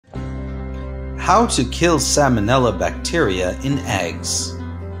How to kill Salmonella bacteria in eggs.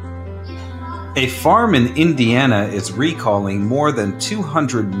 A farm in Indiana is recalling more than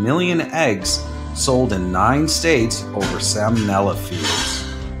 200 million eggs sold in 9 states over Salmonella fears.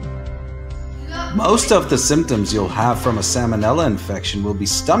 Most of the symptoms you'll have from a Salmonella infection will be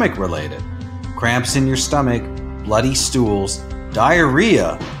stomach related. Cramps in your stomach, bloody stools,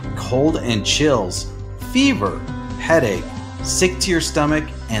 diarrhea, cold and chills, fever, headache, sick to your stomach,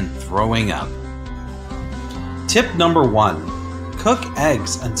 and throwing up. Tip number 1. Cook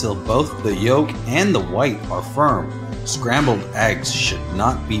eggs until both the yolk and the white are firm. Scrambled eggs should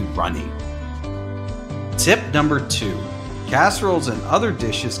not be runny. Tip number 2. Casseroles and other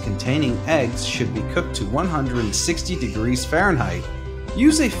dishes containing eggs should be cooked to 160 degrees Fahrenheit.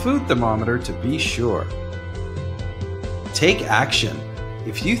 Use a food thermometer to be sure. Take action.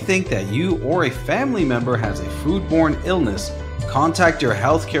 If you think that you or a family member has a foodborne illness, contact your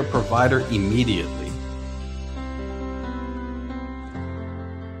healthcare provider immediately.